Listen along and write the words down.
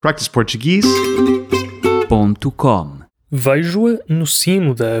practiceportuguese.com. Vejo-a no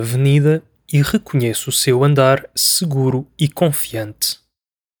cimo da avenida e reconheço o seu andar seguro e confiante.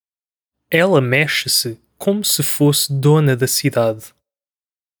 Ela mexe-se como se fosse dona da cidade.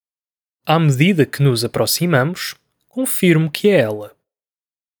 À medida que nos aproximamos, confirmo que é ela.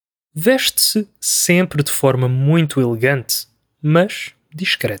 Veste-se sempre de forma muito elegante, mas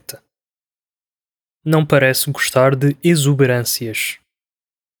discreta. Não parece gostar de exuberâncias.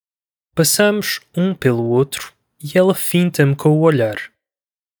 Passamos um pelo outro e ela finta-me com o olhar.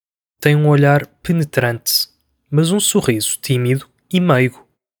 Tem um olhar penetrante, mas um sorriso tímido e meigo.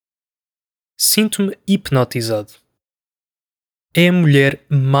 Sinto-me hipnotizado. É a mulher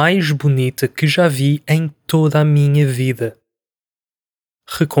mais bonita que já vi em toda a minha vida.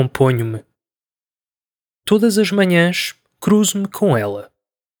 Recomponho-me. Todas as manhãs cruzo-me com ela.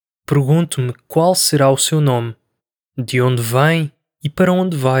 Pergunto-me qual será o seu nome, de onde vem e para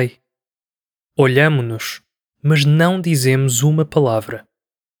onde vai. Olhamo-nos, mas não dizemos uma palavra.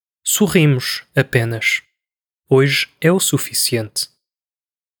 Sorrimos apenas. Hoje é o suficiente.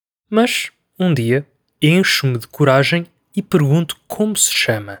 Mas, um dia, encho-me de coragem e pergunto como se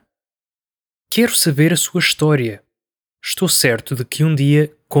chama. Quero saber a sua história. Estou certo de que um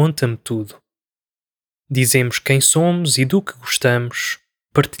dia conta-me tudo. Dizemos quem somos e do que gostamos,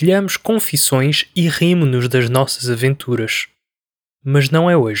 partilhamos confissões e rimo-nos das nossas aventuras. Mas não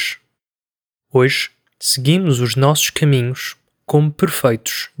é hoje. Hoje, seguimos os nossos caminhos como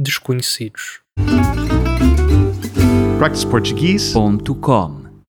perfeitos desconhecidos. practiceportuguese.com